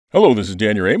Hello, this is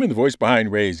Daniel Raymond, the voice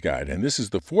behind Ray's Guide, and this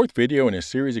is the fourth video in a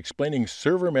series explaining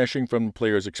server meshing from the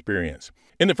player's experience.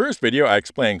 In the first video, I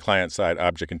explained client-side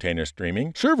object container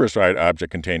streaming, server-side object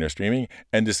container streaming,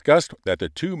 and discussed that the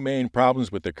two main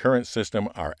problems with the current system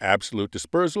are absolute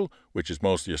dispersal, which is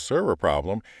mostly a server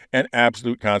problem, and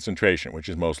absolute concentration, which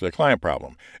is mostly a client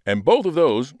problem. And both of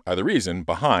those are the reason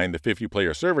behind the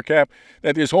 50-player server cap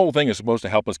that this whole thing is supposed to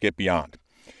help us get beyond.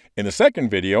 In the second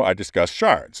video, I discussed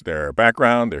shards, their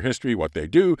background, their history, what they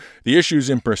do, the issues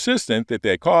in persistent that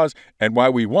they cause, and why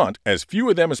we want as few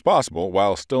of them as possible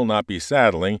while still not be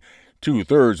saddling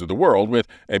two-thirds of the world with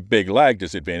a big lag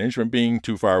disadvantage from being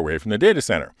too far away from the data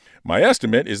center. My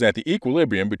estimate is that the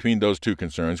equilibrium between those two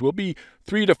concerns will be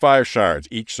 3 to 5 shards,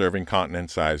 each serving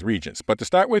continent-sized regions. But to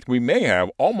start with, we may have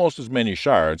almost as many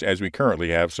shards as we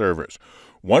currently have servers.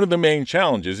 One of the main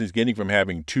challenges is getting from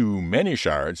having too many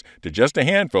shards to just a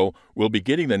handful will be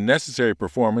getting the necessary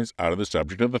performance out of the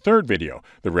subject of the third video,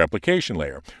 the replication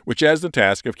layer, which has the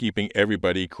task of keeping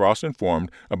everybody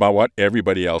cross-informed about what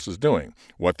everybody else is doing,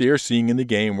 what they are seeing in the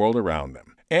game world around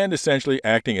them, and essentially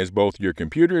acting as both your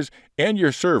computers and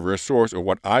your server source of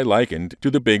what I likened to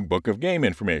the big book of game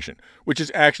information, which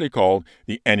is actually called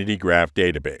the Entity Graph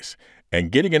Database. And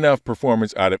getting enough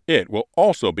performance out of it will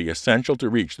also be essential to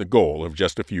reach the goal of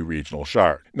just a few regional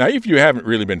shards. Now, if you haven't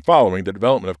really been following the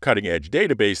development of cutting-edge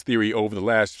database theory over the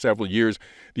last several years,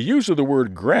 the use of the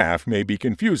word graph may be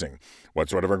confusing. What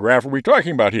sort of a graph are we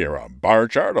talking about here? A bar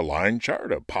chart, a line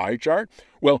chart, a pie chart?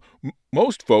 Well,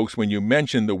 most folks, when you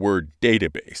mention the word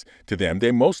database, to them,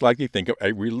 they most likely think of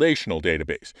a relational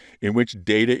database, in which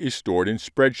data is stored in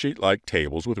spreadsheet-like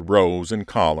tables with rows and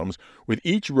columns, with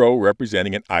each row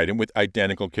representing an item with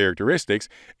identical characteristics,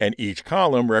 and each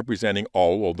column representing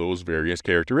all of those various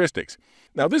characteristics.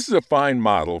 Now, this is a fine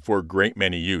model for a great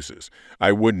many uses.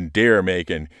 I wouldn't dare make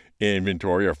an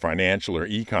inventory or financial or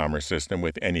e-commerce system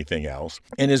with anything else,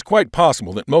 and it's quite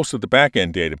possible that most of the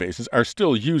back-end databases are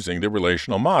still using the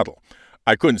relational model.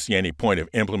 I couldn't see any point of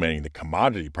implementing the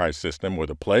commodity price system or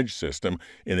the pledge system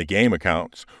in the game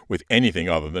accounts with anything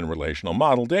other than relational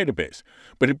model database.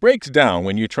 But it breaks down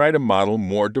when you try to model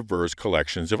more diverse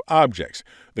collections of objects.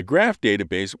 The graph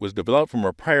database was developed from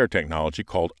a prior technology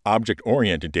called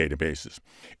object-oriented databases.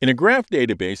 In a graph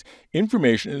database,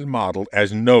 information is modeled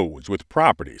as nodes with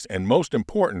properties and, most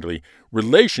importantly,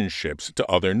 relationships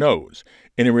to other nodes.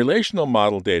 In a relational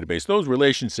model database, those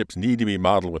relationships need to be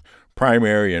modeled with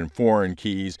primary and foreign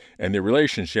keys and the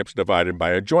relationships divided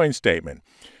by a join statement.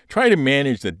 Try to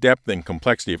manage the depth and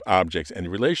complexity of objects and the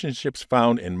relationships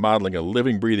found in modeling a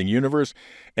living, breathing universe,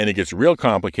 and it gets real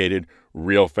complicated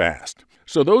real fast.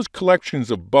 So those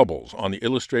collections of bubbles on the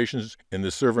illustrations in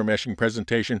the server meshing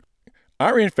presentation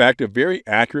are in fact a very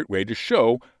accurate way to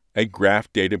show a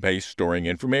graph database storing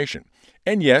information.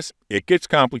 And yes, it gets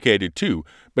complicated too,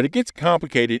 but it gets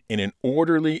complicated in an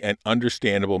orderly and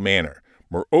understandable manner.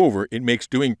 Moreover, it makes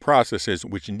doing processes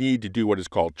which need to do what is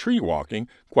called tree walking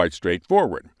quite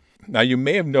straightforward. Now, you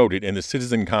may have noted in the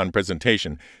CitizenCon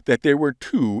presentation that there were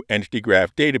two entity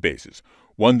graph databases,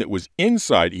 one that was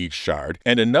inside each shard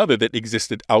and another that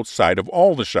existed outside of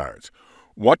all the shards.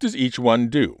 What does each one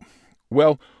do?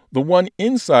 Well, the one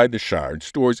inside the shard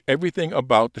stores everything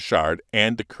about the shard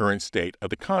and the current state of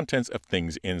the contents of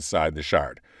things inside the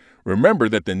shard. Remember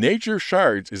that the nature of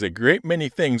shards is a great many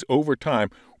things over time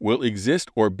will exist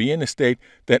or be in a state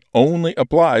that only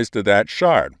applies to that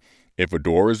shard. If a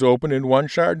door is open in one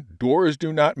shard, doors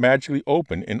do not magically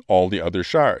open in all the other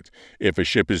shards. If a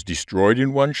ship is destroyed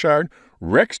in one shard,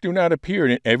 wrecks do not appear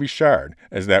in every shard,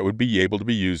 as that would be able to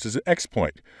be used as an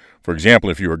exploit. For example,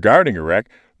 if you were guarding a wreck,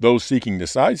 those seeking to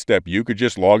sidestep you could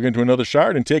just log into another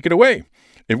shard and take it away.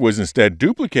 If it was instead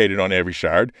duplicated on every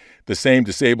shard, the same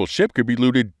disabled ship could be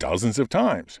looted dozens of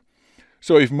times.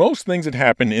 So if most things that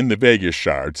happen in the Vegas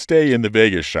shard stay in the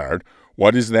Vegas shard,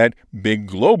 what is that big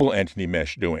global entity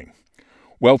mesh doing?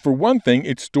 Well, for one thing,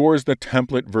 it stores the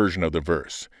template version of the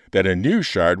verse that a new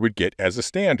shard would get as a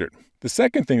standard. The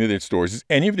second thing that it stores is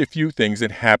any of the few things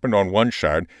that happened on one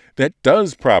shard that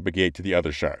does propagate to the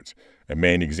other shards. A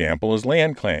main example is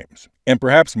land claims. And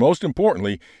perhaps most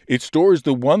importantly, it stores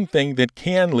the one thing that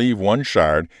can leave one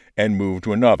shard and move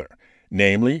to another,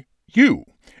 namely you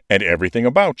and everything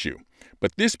about you.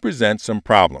 But this presents some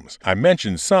problems. I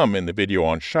mentioned some in the video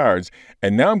on shards,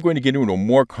 and now I'm going to get into a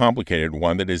more complicated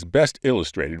one that is best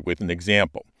illustrated with an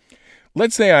example.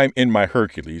 Let's say I'm in my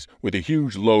Hercules with a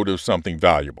huge load of something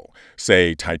valuable,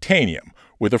 say titanium,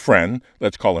 with a friend,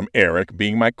 let's call him Eric,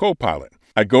 being my co-pilot.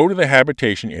 I go to the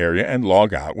habitation area and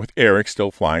log out with Eric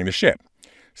still flying the ship.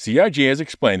 CIG has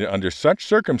explained that under such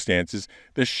circumstances,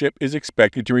 the ship is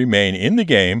expected to remain in the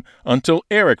game until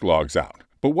Eric logs out.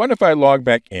 But what if I log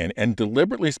back in and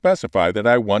deliberately specify that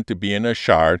I want to be in a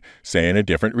shard, say in a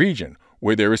different region,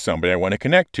 where there is somebody I want to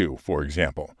connect to, for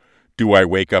example? Do I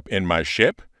wake up in my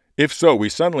ship? If so, we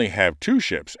suddenly have 2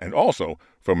 ships, and also,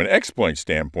 from an exploit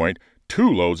standpoint, 2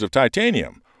 loads of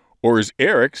titanium. Or is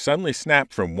Eric suddenly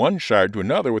snapped from one shard to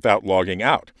another without logging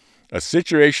out? A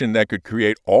situation that could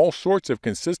create all sorts of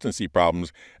consistency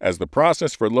problems, as the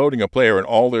process for loading a player and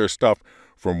all their stuff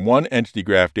from one entity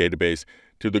graph database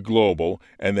to the global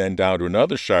and then down to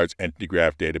another Shards entity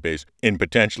graph database in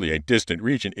potentially a distant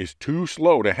region is too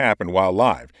slow to happen while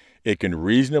live. It can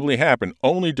reasonably happen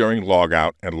only during log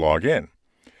out and log in.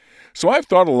 So I've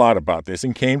thought a lot about this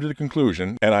and came to the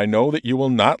conclusion, and I know that you will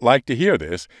not like to hear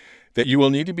this, that you will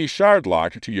need to be shard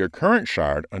locked to your current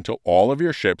shard until all of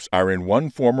your ships are in one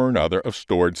form or another of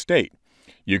stored state.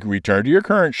 You can return to your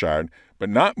current shard, but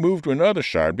not move to another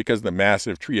shard because the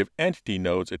massive tree of entity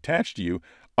nodes attached to you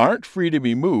aren't free to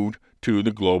be moved to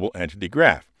the global entity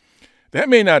graph. That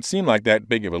may not seem like that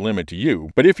big of a limit to you,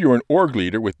 but if you're an org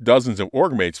leader with dozens of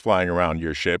org mates flying around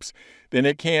your ships, then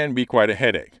it can be quite a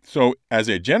headache. So, as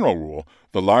a general rule,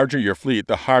 the larger your fleet,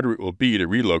 the harder it will be to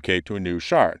relocate to a new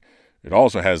shard. It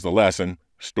also has the lesson,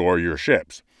 store your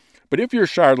ships. But if your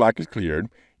shard lock is cleared,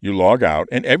 you log out,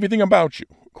 and everything about you,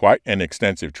 quite an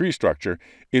extensive tree structure,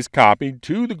 is copied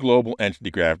to the global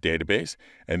entity graph database,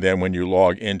 and then when you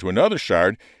log into another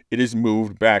shard, it is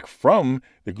moved back from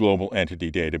the global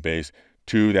entity database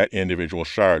to that individual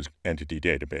shard's entity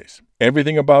database.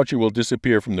 Everything about you will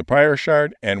disappear from the prior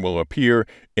shard and will appear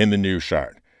in the new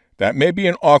shard. That may be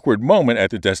an awkward moment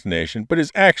at the destination, but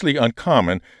is actually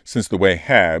uncommon since the way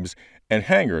habs and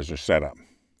hangars are set up.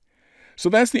 So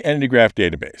that's the entity graph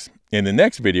database. In the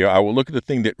next video, I will look at the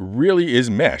thing that really is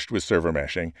meshed with server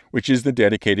meshing, which is the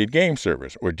dedicated game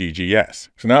servers, or DGS.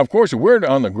 So now, of course, a word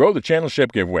on the Grow the Channel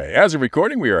ship giveaway. As of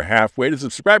recording, we are halfway to the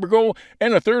subscriber goal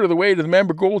and a third of the way to the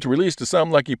member goal to release to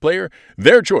some lucky player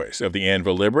their choice of the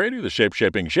Anvil Liberator, the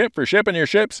ship-shipping ship for shipping your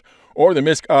ships, or the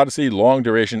Misk Odyssey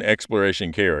long-duration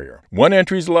exploration carrier. 1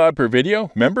 entry is allowed per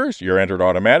video. Members, you're entered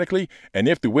automatically, and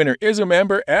if the winner is a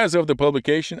member as of the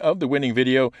publication of the winning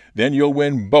video, then you'll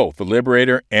win both the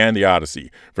Liberator and the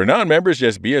Odyssey. For non-members,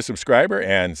 just be a subscriber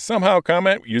and somehow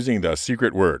comment using the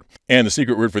secret word. And the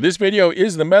secret word for this video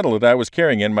is the medal that I was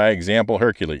carrying in my example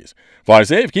Hercules. Fly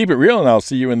safe, keep it real, and I'll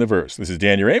see you in the verse. This is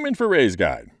Daniel Raymond for Ray's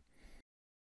Guide.